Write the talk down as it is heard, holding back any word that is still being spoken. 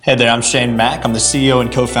Hey there, I'm Shane Mack. I'm the CEO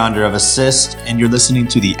and co-founder of Assist, and you're listening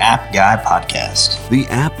to the App Guy Podcast. The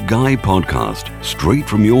App Guy Podcast, straight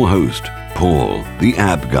from your host, Paul, the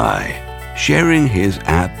App Guy, sharing his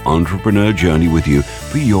app entrepreneur journey with you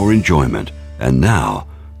for your enjoyment. And now,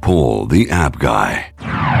 Paul, the App Guy.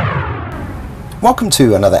 Welcome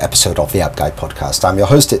to another episode of the App Guy Podcast. I'm your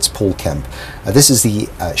host, it's Paul Kemp. This is the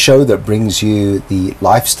show that brings you the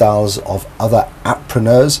lifestyles of other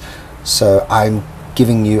appreneurs. So I'm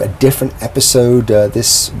giving you a different episode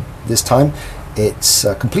this time. It's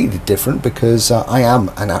completely different because I am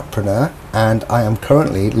an appreneur and I am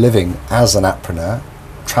currently living as an appreneur,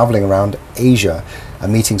 traveling around Asia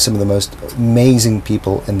and meeting some of the most amazing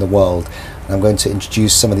people in the world. And I'm going to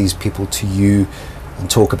introduce some of these people to you and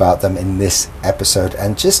talk about them in this episode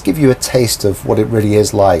and just give you a taste of what it really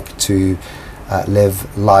is like to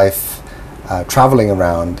live life traveling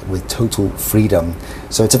around with total freedom.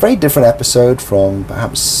 So it's a very different episode from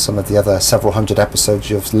perhaps some of the other several hundred episodes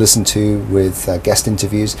you've listened to with guest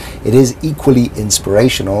interviews. It is equally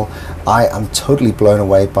inspirational. I am totally blown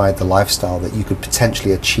away by the lifestyle that you could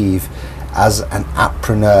potentially achieve as an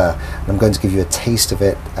appreneur, and I'm going to give you a taste of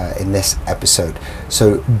it in this episode.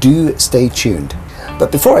 So do stay tuned.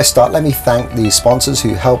 But before I start, let me thank the sponsors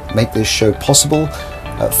who help make this show possible.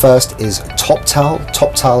 First is TopTal.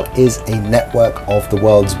 TopTal is a network of the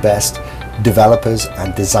world's best developers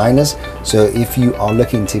and designers. So if you are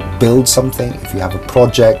looking to build something, if you have a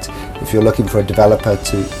project, if you're looking for a developer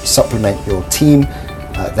to supplement your team,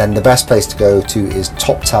 then the best place to go to is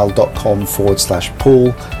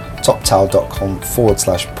toptal.com/pool,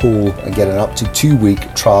 toptal.com/pool, and get an up to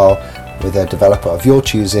 2-week trial with a developer of your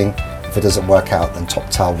choosing. If it doesn't work out, then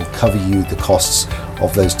TopTal will cover you the costs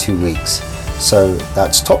of those 2 weeks. So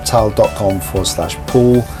that's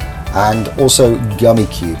toptal.com/pool, and also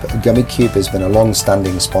GummyCube. GummyCube has been a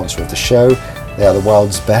long-standing sponsor of the show. They are the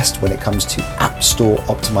world's best when it comes to App Store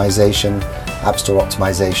optimization. App Store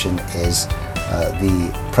optimization is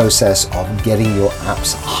the process of getting your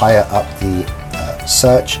apps higher up the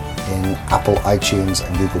search in Apple iTunes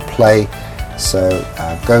and Google Play. So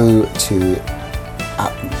go to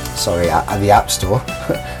the App Store.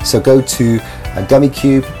 So go to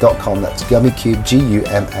gummycube.com. That's gummycube,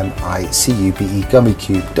 GUMMICUBE,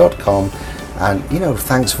 gummycube.com. And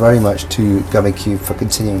thanks very much to GummyCube for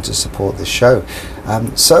continuing to support this show.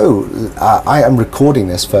 I am recording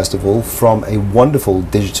this first of all from a wonderful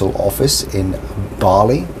digital office in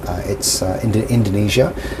Bali. It's in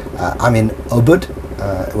Indonesia. I'm in Ubud,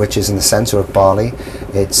 which is in the center of Bali.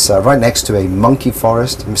 It's right next to a monkey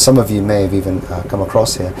forest. Some of you may have even come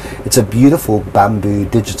across here. It's a beautiful bamboo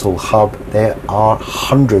digital hub. There are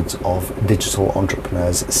hundreds of digital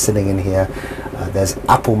entrepreneurs sitting in here. There's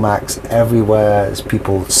Apple Macs everywhere. There's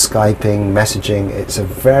people Skyping, messaging. It's a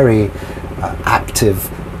very active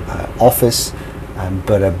office.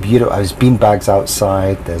 But there's beanbags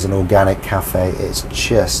outside. There's an organic cafe. It's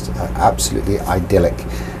just absolutely idyllic.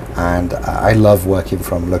 And I love working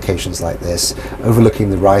from locations like this, overlooking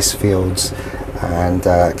the rice fields, and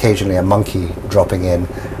occasionally a monkey dropping in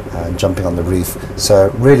and jumping on the roof.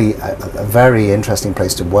 So really a very interesting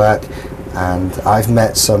place to work, and I've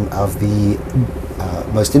met some of the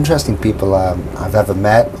most interesting people I've ever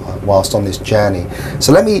met whilst on this journey.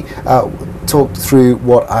 So let me talk through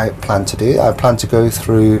what I plan to do. I plan to go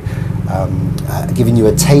through giving you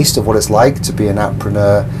a taste of what it's like to be an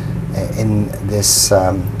appreneur in this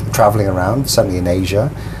traveling around, certainly in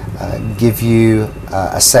Asia, give you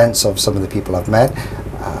a sense of some of the people I've met.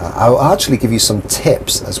 I'll actually give you some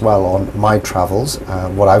tips as well on my travels,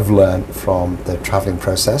 what I've learned from the traveling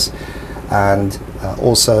process, and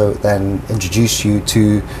also then introduce you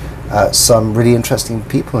to some really interesting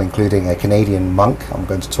people, including a Canadian monk. I'm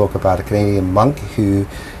going to talk about a Canadian monk who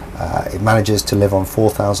manages to live on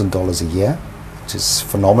 $4,000 a year, which is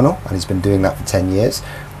phenomenal, and he's been doing that for 10 years.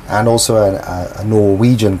 And also a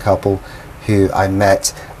Norwegian couple who I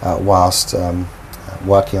met whilst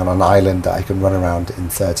working on an island that I can run around in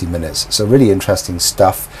 30 minutes. So really interesting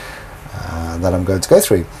stuff that I'm going to go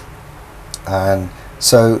through. And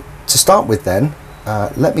so to start with then,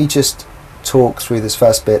 let me just talk through this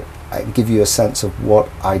first bit and give you a sense of what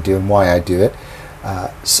I do and why I do it.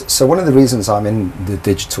 So one of the reasons I'm in the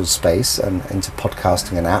digital space and into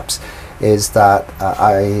podcasting and apps is that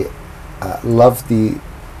I love the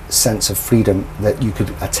sense of freedom that you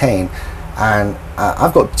could attain. And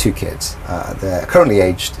I've got 2 kids. They're currently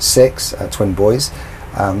aged 6, twin boys.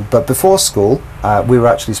 But before school, we were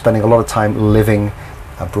actually spending a lot of time living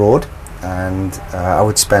abroad. And I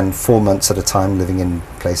would spend 4 months at a time living in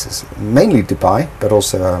places, mainly Dubai, but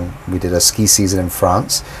also we did a ski season in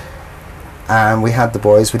France. And we had the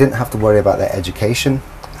boys. We didn't have to worry about their education.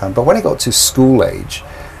 But when it got to school age,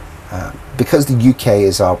 because the UK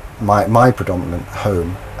is my predominant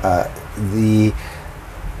home, the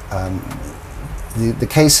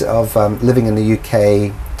case of living in the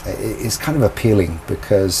UK is kind of appealing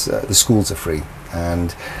because the schools are free,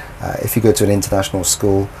 and if you go to an international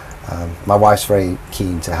school, my wife's very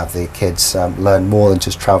keen to have the kids learn more than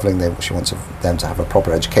just travelling. She wants them to have a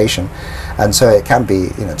proper education, and so it can be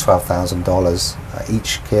 $12,000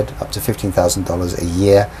 each kid, up to $15,000 a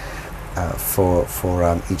year for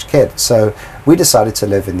each kid. So we decided to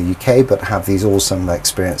live in the UK but have these awesome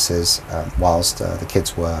experiences whilst the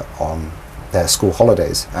kids were on their school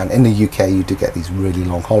holidays. And in the UK you do get these really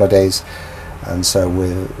long holidays, and so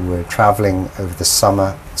we're travelling over the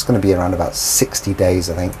summer. It's going to be around about 60 days,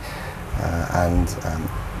 I think, and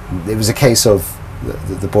it was a case of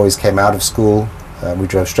the boys came out of school, we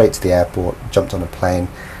drove straight to the airport, jumped on a plane,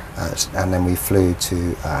 and then we flew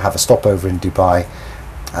to have a stopover in Dubai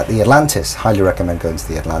at the Atlantis. Highly recommend going to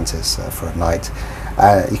the Atlantis for a night.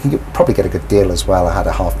 You can probably get a good deal as well. I had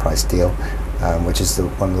a half price deal, which is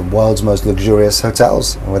one of the world's most luxurious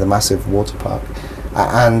hotels with a massive water park,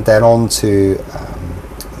 and then on to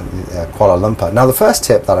Kuala Lumpur. Now the first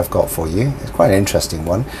tip that I've got for you is quite an interesting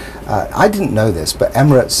one. I didn't know this, but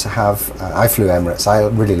Emirates have, I flew Emirates, I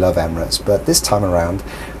really love Emirates, but this time around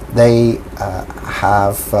they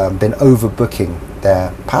have been overbooking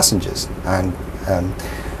their passengers, and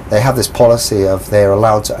they have this policy of they're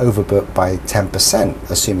allowed to overbook by 10%,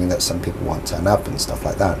 assuming that some people won't turn up and stuff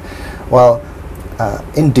like that. Well,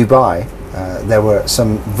 in Dubai, there were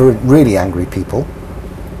some really angry people,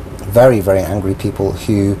 very, very angry people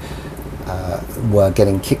who were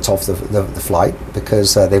getting kicked off the flight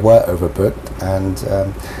because they were overbooked, and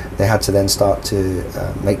they had to then start to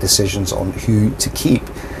make decisions on who to keep.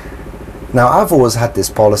 Now, I've always had this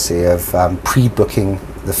policy of pre-booking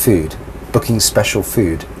the food, booking special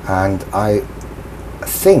food, and I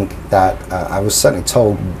think that I was certainly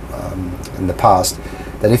told in the past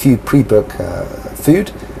that if you pre-book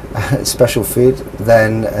food, special food,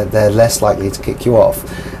 then they're less likely to kick you off.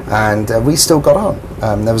 And we still got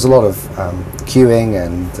on. There was a lot of queuing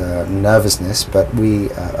and nervousness, but we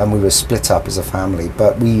were split up as a family,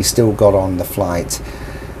 but we still got on the flight.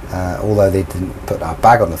 Although they didn't put our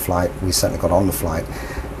bag on the flight, we certainly got on the flight.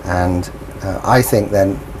 And I think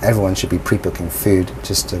then everyone should be pre-booking food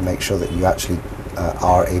just to make sure that you actually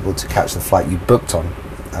are able to catch the flight you booked on.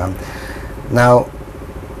 Now,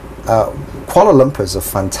 Kuala Lumpur is a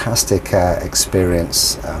fantastic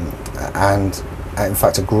experience, and in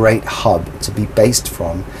fact a great hub to be based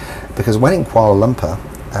from, because when in Kuala Lumpur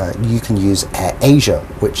you can use AirAsia,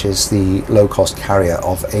 which is the low-cost carrier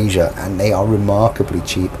of Asia, and they are remarkably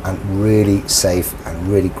cheap and really safe and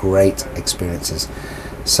really great experiences.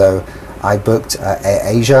 So I booked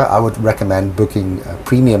AirAsia. I would recommend booking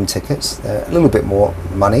premium tickets. They're a little bit more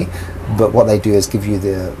money, but what they do is give you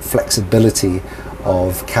the flexibility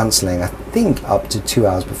of cancelling, I think, up to 2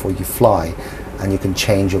 hours before you fly, and you can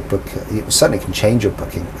change your book. You certainly can change your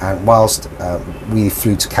booking. And whilst we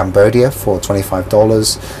flew to Cambodia for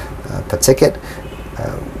 $25 per ticket,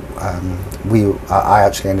 I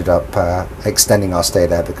actually ended up extending our stay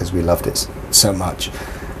there because we loved it so much.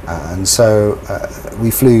 And so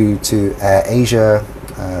we flew to AirAsia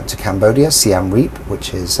to Cambodia, Siem Reap,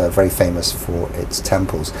 which is very famous for its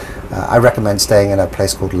temples. I recommend staying in a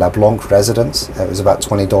place called La Blanc Residence. It was about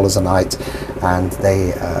 $20 a night, and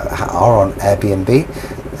they are on Airbnb.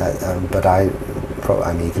 But I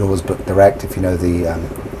mean, you can always book direct if you know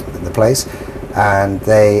the place. And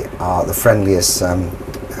they are the friendliest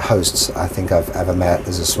hosts I think I've ever met.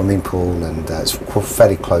 There's a swimming pool, and it's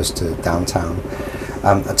fairly close to downtown.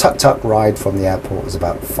 A tuk-tuk ride from the airport was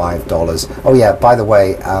about $5. Oh yeah, by the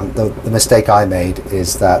way, the mistake I made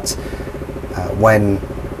is that when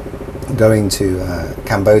going to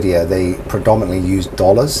Cambodia, they predominantly use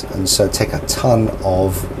dollars, and so take a ton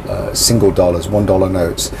of single dollars, $1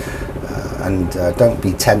 notes, and don't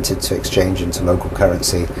be tempted to exchange into local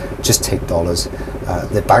currency. Just take dollars.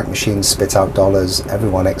 The bank machines spit out dollars.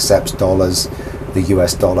 Everyone accepts dollars, the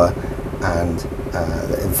US dollar, and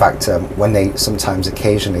in fact, when they sometimes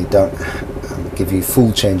occasionally don't give you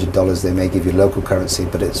full change in dollars, they may give you local currency,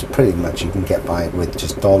 but it's pretty much you can get by with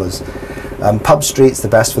just dollars. Pub Street's the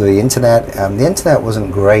best for the internet. The internet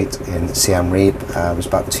wasn't great in Siem Reap. It was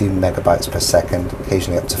about 2 megabytes per second,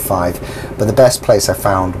 occasionally up to 5. But the best place I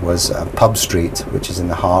found was Pub Street, which is in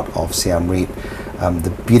the heart of Siem Reap.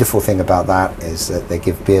 The beautiful thing about that is that they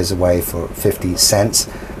give beers away for 50 cents.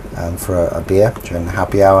 For a beer during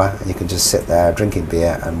happy hour, and you can just sit there drinking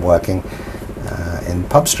beer and working in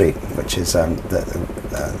Pub Street, which is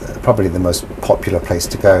probably the most popular place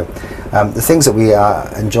to go. The things that we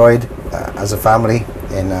enjoyed as a family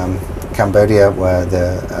in Cambodia were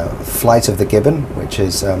the Flight of the Gibbon, which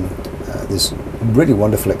is this really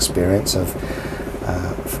wonderful experience of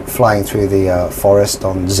flying through the forest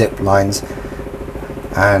on zip lines,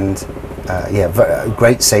 and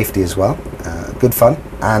great safety as well, good fun.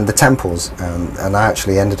 And the temples, and I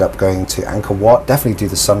actually ended up going to Angkor Wat. Definitely do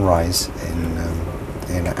the sunrise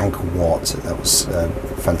in Angkor Wat. That was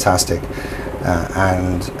fantastic.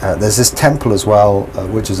 And there's this temple as well,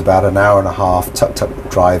 which is about an hour and a half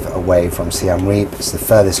tuk-tuk drive away from Siem Reap. It's the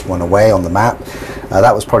furthest one away on the map.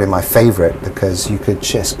 That was probably my favorite, because you could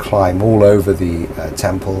just climb all over the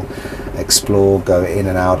temple, explore, go in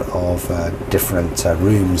and out of different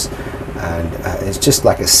rooms, and it's just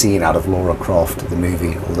like a scene out of Laura Croft, the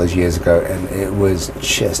movie, all those years ago, and it was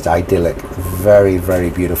just idyllic. Very,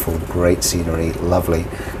 very beautiful, great scenery, lovely.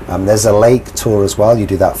 There's a lake tour as well. You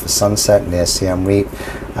do that for sunset near Siem Reap.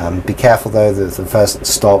 Be careful though, that the first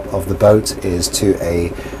stop of the boat is to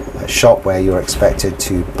a shop where you're expected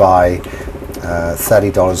to buy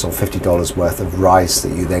 $30 or $50 worth of rice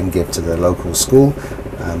that you then give to the local school,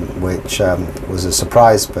 which was a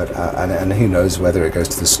surprise, but and who knows whether it goes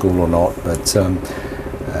to the school or not, but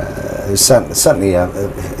it was certainly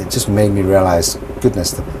it just made me realize,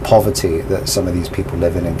 goodness, the poverty that some of these people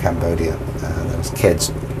live in Cambodia. Those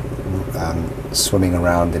kids swimming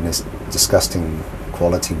around in this disgusting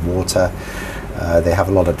quality water. They have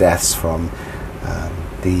a lot of deaths from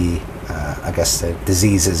I guess the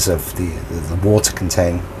diseases of the water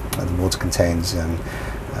contains, and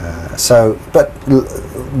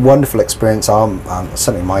wonderful experience.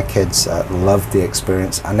 Certainly my kids loved the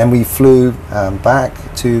experience, and then we flew back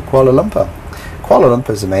to Kuala Lumpur. Kuala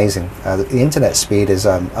Lumpur is amazing. The internet speed is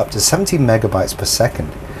up to 70 megabytes per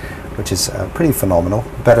second, which is pretty phenomenal,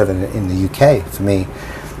 better than in the UK for me.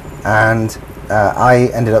 And I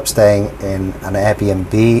ended up staying in an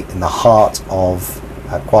Airbnb in the heart of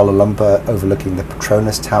Kuala Lumpur, overlooking the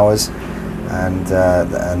Petronas Towers and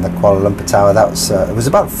the Kuala Lumpur Tower. That was it was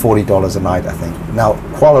about $40 a night, I think. Now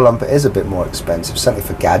Kuala Lumpur is a bit more expensive, certainly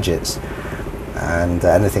for gadgets and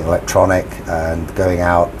anything electronic, and going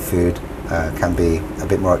out, food can be a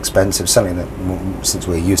bit more expensive, certainly since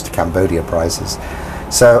we're used to Cambodia prices.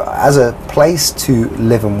 So as a place to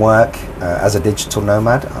live and work as a digital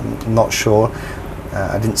nomad, I'm not sure.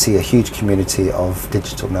 I didn't see a huge community of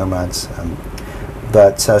digital nomads,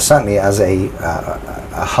 but certainly as a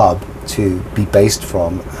hub to be based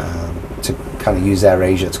from, to kind of use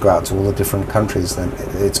AirAsia to go out to all the different countries, then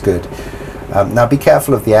it's good. Now be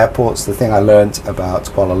careful of the airports. The thing I learned about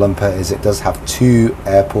Kuala Lumpur is it does have two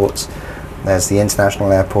airports. There's the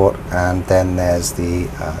international airport, and then there's the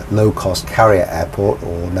low-cost carrier airport,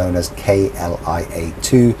 or known as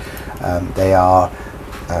KLIA2. They are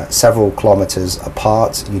several kilometers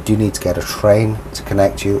apart. You do need to get a train to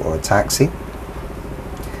connect you, or a taxi.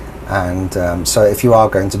 And so if you are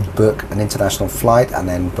going to book an international flight and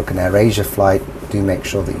then book an AirAsia flight, do make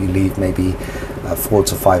sure that you leave maybe 4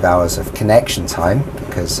 to 5 hours of connection time,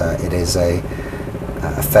 because it is a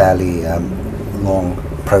fairly long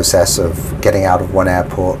process of getting out of one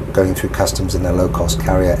airport, going through customs in the low-cost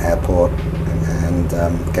carrier airport, and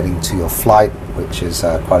getting to your flight, which is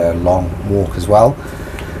quite a long walk as well.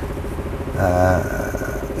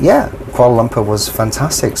 Kuala Lumpur was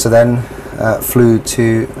fantastic. So then flew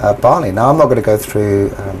to Bali. Now I'm not going to go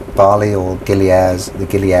through Bali or the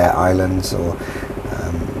Gilead Islands or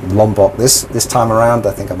Lombok this time around.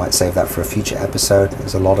 I think I might save that for a future episode.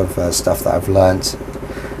 There's a lot of stuff that I've learned,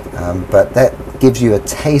 but that gives you a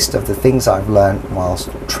taste of the things I've learned whilst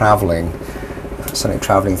traveling, certainly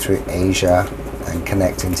traveling through Asia and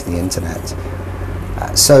connecting to the internet.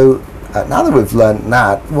 Now that we've learned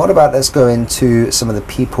that, what about let's go into some of the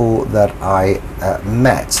people that I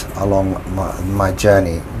met along my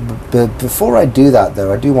journey. But before I do that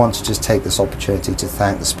though, I do want to just take this opportunity to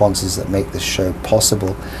thank the sponsors that make this show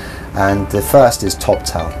possible. And the first is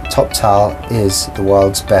TopTal. TopTal is the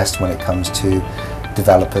world's best when it comes to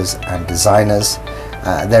developers and designers.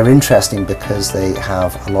 They're interesting because they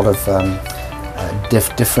have a lot of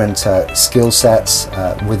different skill sets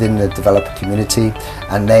within the developer community,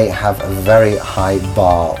 and they have a very high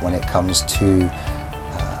bar when it comes to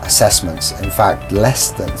assessments. In fact,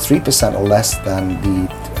 less than 3% or less than the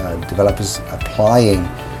developers applying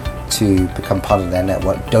to become part of their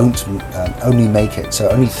network don't only make it. So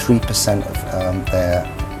only 3% of their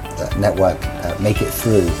network make it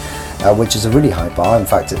through, which is a really high bar. In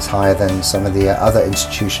fact, it's higher than some of the other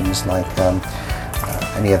institutions like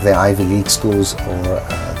any of the Ivy League schools or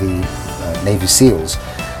the Navy SEALs.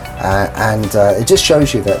 And it just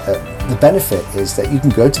shows you that the benefit is that you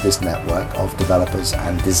can go to this network of developers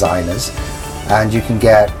and designers, and you can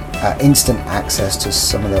get instant access to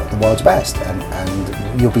some of the world's best,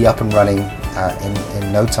 and you'll be up and running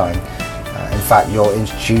in no time. In fact, you're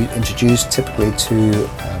introduced typically to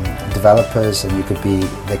developers, and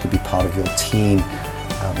they could be part of your team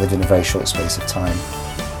within a very short space of time.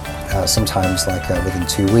 Sometimes within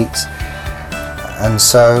 2 weeks. And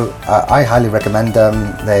so I highly recommend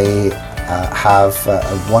them. They have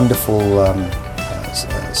a wonderful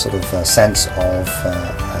sense of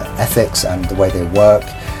ethics and the way they work.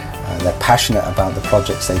 They're passionate about the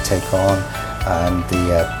projects they take on, and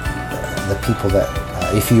the people that,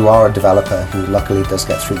 if you are a developer who luckily does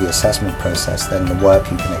get through the assessment process, then the work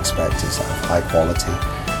you can expect is of high quality.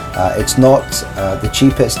 It's not the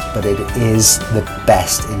cheapest, but it is the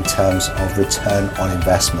best in terms of return on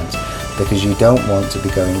investment, because you don't want to be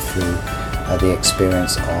going through the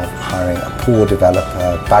experience of hiring a poor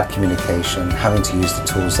developer, bad communication, having to use the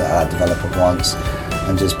tools that a developer wants,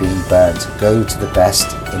 and just being burnt. Go to the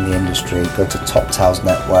best in the industry. Go to TopTal's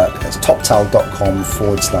network. That's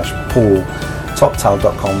toptal.com/Paul.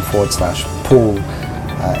 toptal.com/Paul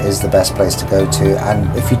is the best place to go to.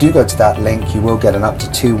 And if you do go to that link, you will get an up to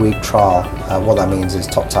 2-week trial. What that means is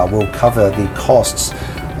TopTal will cover the costs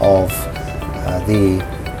of the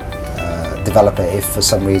developer if for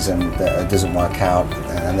some reason it doesn't work out,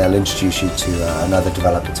 and they'll introduce you to another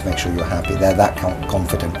developer to make sure you're happy. They're that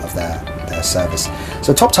confident of their service.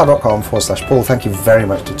 So toptal.com/Paul. Thank you very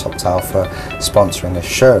much to TopTal for sponsoring this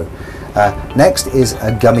show. Next is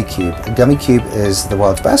GummyCube. GummyCube is the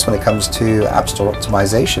world's best when it comes to App Store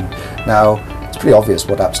optimization. Now, it's pretty obvious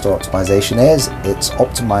what App Store optimization is. It's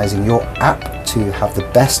optimizing your app to have the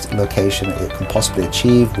best location it can possibly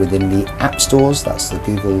achieve within the app stores. That's the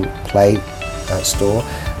Google Play Store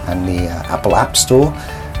and the Apple App Store.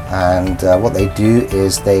 And what they do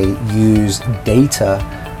is they use data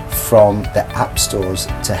from the app stores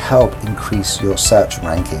to help increase your search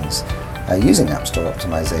rankings using App Store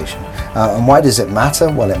optimization. And why does it matter?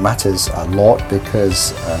 Well, it matters a lot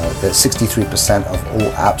because that 63% of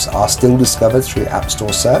all apps are still discovered through App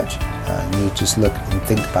Store search. You just look and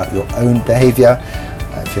think about your own behavior.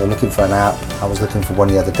 If you're looking for an app, I was looking for one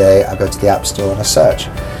the other day, I go to the App Store and I search.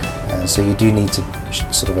 And so you do need to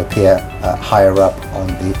sort of appear higher up on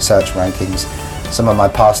the search rankings. Some of my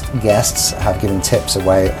past guests have given tips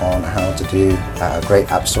away on how to do great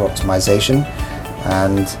App Store optimization.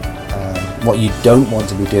 And what you don't want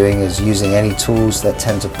to be doing is using any tools that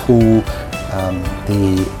tend to pull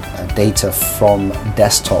the data from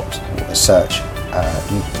desktop search.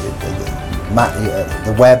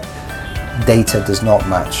 The web data does not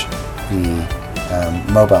match the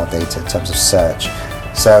mobile data in terms of search.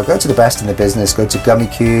 So go to the best in the business, go to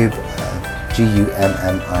GummyCube,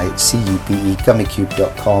 GummyCube,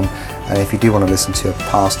 GummyCube.com. And if you do want to listen to a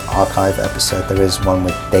past archive episode, there is one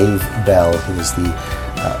with Dave Bell, who is the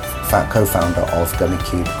co-founder of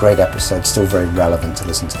GummyCube. Great episode, still very relevant to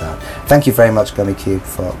listen to that. Thank you very much, GummyCube,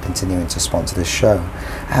 for continuing to sponsor this show.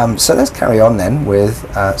 So let's carry on then with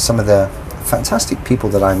some of the fantastic people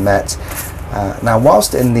that I met. Now,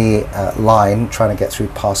 whilst in the line trying to get through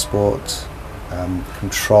passport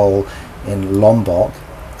control in Lombok,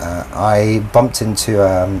 I bumped into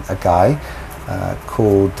a guy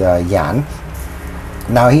called Jan.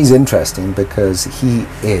 Now, he's interesting because he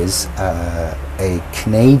is a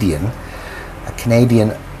Canadian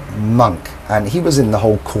monk, and he was in the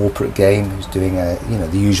whole corporate game. He was doing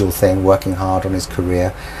the usual thing, working hard on his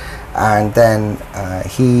career, and then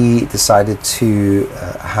he decided to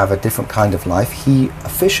have a different kind of life. He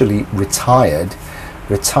officially retired,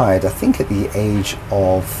 I think at the age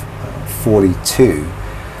of 42,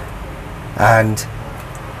 and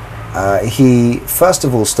he first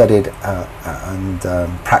of all studied and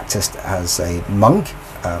practiced as a monk,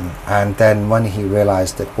 and then when he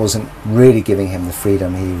realized that wasn't really giving him the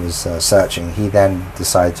freedom he was searching, he then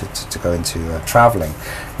decided to go into traveling.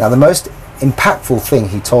 Now, the most impactful thing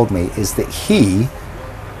he told me is that he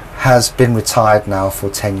has been retired now for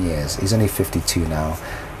 10 years. He's only 52 now,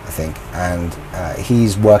 I think, and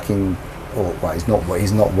he's working, or well,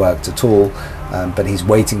 he's not worked at all, but he's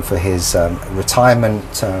waiting for his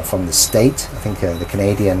retirement from the state. I think the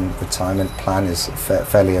Canadian retirement plan is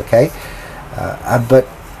fairly okay, but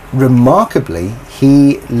remarkably,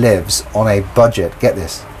 he lives on a budget. Get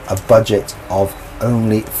this, a budget of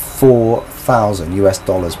only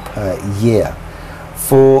 $4,000 per year.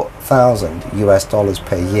 $4,000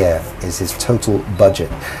 per year is his total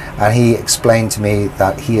budget, and he explained to me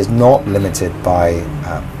that he is not limited by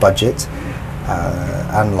budget,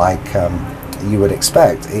 unlike you would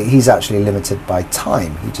expect. He's actually limited by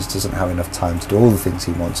time. He just doesn't have enough time to do all the things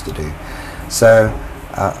he wants to do. So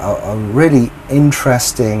a really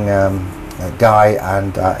interesting guy,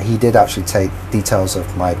 and he did actually take details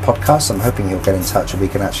of my podcast. I'm hoping he'll get in touch and we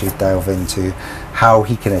can actually delve into how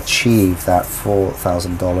he can achieve that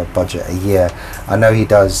 $4,000 budget a year. I know he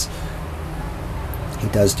does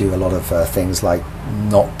do a lot of things like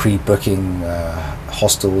not pre-booking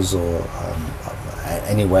hostels or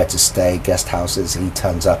anywhere to stay, guest houses. He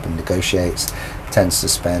turns up and negotiates, tends to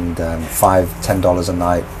spend $5-10 a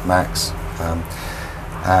night max,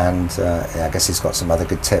 and I guess he's got some other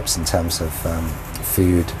good tips in terms of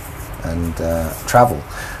food and travel.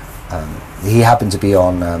 He happened to be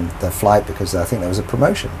on the flight because I think there was a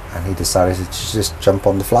promotion, and he decided to just jump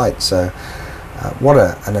on the flight. So what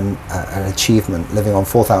an achievement, living on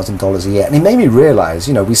 $4,000 a year. And it made me realize,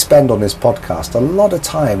 we spend on this podcast a lot of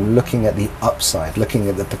time looking at the upside, looking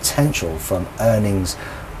at the potential from earnings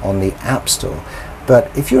on the App Store.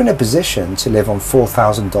 But if you're in a position to live on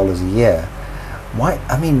 $4,000 a year,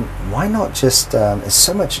 why not just, it's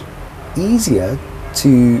so much easier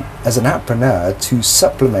to, as an appreneur, to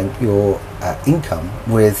supplement your income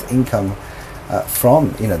with income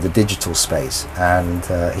from the digital space. And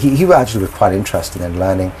he actually was quite interested in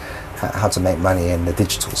learning how to make money in the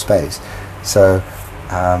digital space. So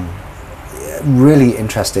really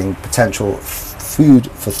interesting potential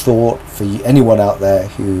food for thought for anyone out there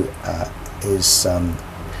who is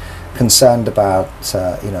concerned about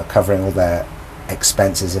covering all their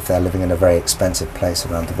expenses if they're living in a very expensive place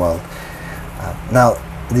around the world. Now,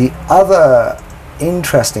 the other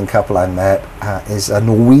interesting couple I met is a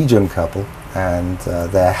Norwegian couple, and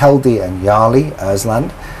they're Heldi and Jarli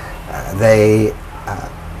Øsland. They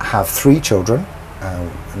have 3 children.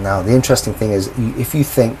 Now, the interesting thing is, if you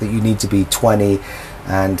think that you need to be 20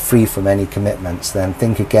 and free from any commitments, then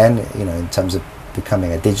think again, in terms of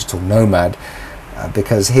becoming a digital nomad,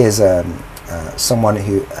 because here's someone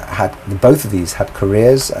who had, both of these had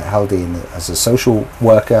careers. Heldi as a social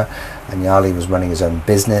worker, and Jarli was running his own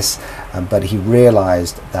business, but he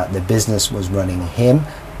realized that the business was running him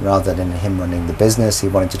rather than him running the business. He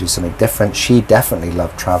wanted to do something different. She definitely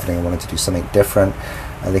loved traveling and wanted to do something different.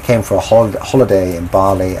 They came for a holiday in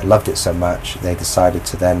Bali, loved it so much, they decided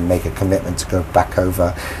to then make a commitment to go back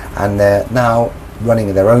over, and they're now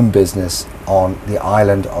running their own business on the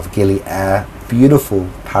island of Gili Air, beautiful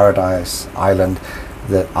paradise island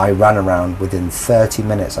that I ran around within 30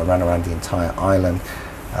 minutes. I ran around the entire island.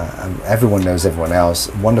 And everyone knows everyone else.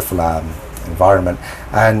 Wonderful environment.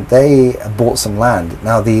 And they bought some land.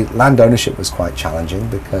 Now, the land ownership was quite challenging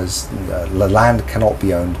because the land cannot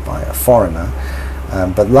be owned by a foreigner.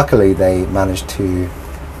 But luckily, they managed to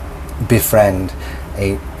befriend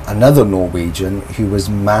another Norwegian who was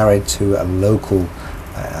married to a local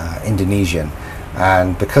Indonesian.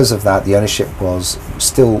 And because of that, the ownership was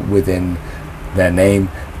still within their name,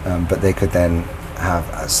 but they could then have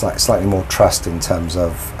a slightly more trust in terms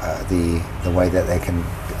of the way that they can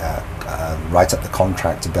write up the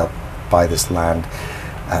contract to buy this land.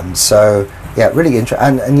 So yeah, really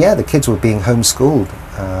interesting. And yeah, the kids were being homeschooled,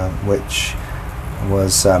 which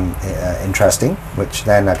was interesting, which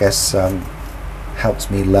then I guess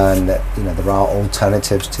helped me learn that there are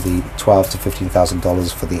alternatives to the $12,000 to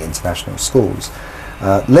 $15,000 for the international schools.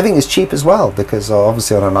 Living is cheap as well, because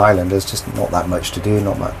obviously on an island there's just not that much to do,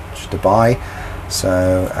 not much to buy,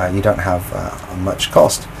 so you don't have much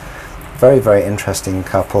cost. Very, very interesting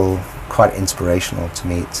couple, quite inspirational to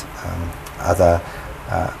meet other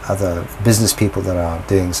business people that are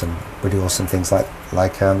doing some really awesome things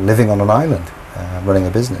like living on an island, running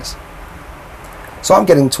a business. So I'm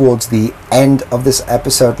getting towards the end of this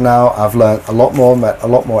episode now. I've learned a lot more, met a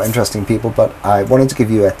lot more interesting people, but I wanted to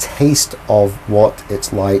give you a taste of what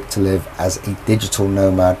it's like to live as a digital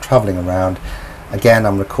nomad traveling around. Again,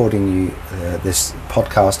 I'm recording you this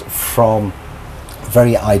podcast from a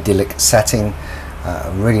very idyllic setting,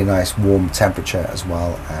 a really nice warm temperature as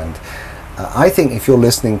well. And I think if you're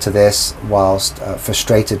listening to this whilst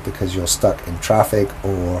frustrated because you're stuck in traffic,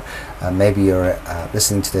 or maybe you're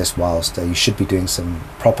listening to this whilst you should be doing some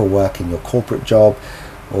proper work in your corporate job,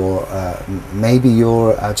 or maybe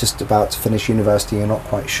you're just about to finish university, you're not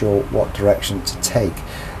quite sure what direction to take,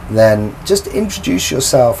 then just introduce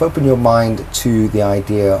yourself, open your mind to the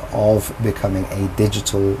idea of becoming a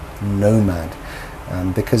digital nomad.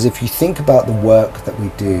 Because if you think about the work that we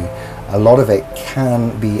do, a lot of it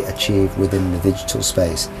can be achieved within the digital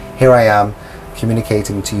space. Here I am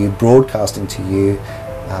communicating to you, broadcasting to you,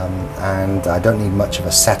 and I don't need much of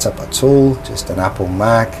a setup at all, just an Apple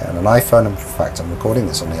Mac and an iPhone. In fact, I'm recording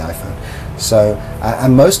this on the iPhone. So,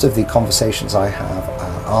 and most of the conversations I have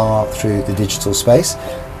are through the digital space.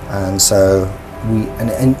 And so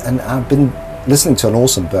and I've been listening to an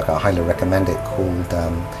awesome book, I highly recommend it, called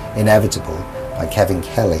Inevitable by Kevin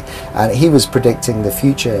Kelly, and he was predicting the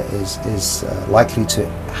future is likely to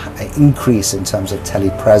increase in terms of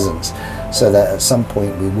telepresence, so that at some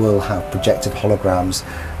point we will have projected holograms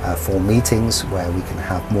for meetings where we can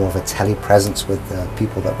have more of a telepresence with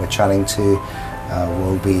people that we're chatting to.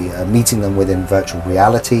 We'll be meeting them within virtual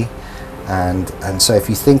reality, and so if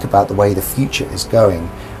you think about the way the future is going,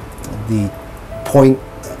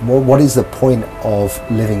 what is the point of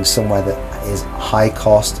living somewhere that is high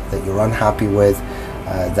cost, that you're unhappy with,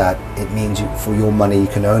 that it means for your money you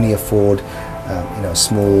can only afford a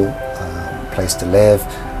small place to live?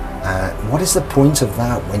 What is the point of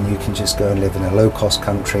that when you can just go and live in a low-cost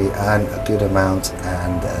country, earn a good amount,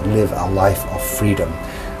 and live a life of freedom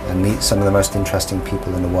and meet some of the most interesting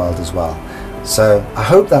people in the world as well? So I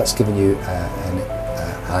hope that's given you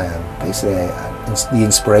basically the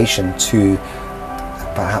inspiration to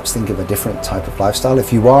perhaps think of a different type of lifestyle.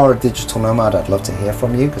 If you are a digital nomad, I'd love to hear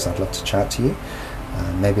from you, because I'd love to chat to you.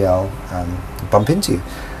 Maybe I'll bump into you.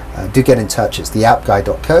 Do get in touch. It's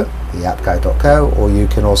theappguy.co, or you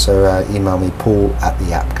can also email me,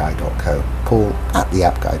 paul@theappguy.co,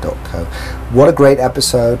 paul@theappguy.co. What a great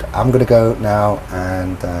episode. I'm going to go now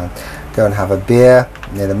and go and have a beer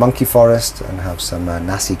near the monkey forest and have some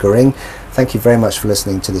nasi goreng. Thank you very much for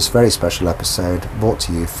listening to this very special episode, brought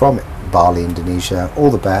to you from Bali, Indonesia. All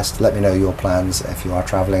the best. Let me know your plans if you are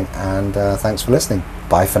traveling, and thanks for listening.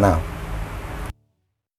 Bye for now.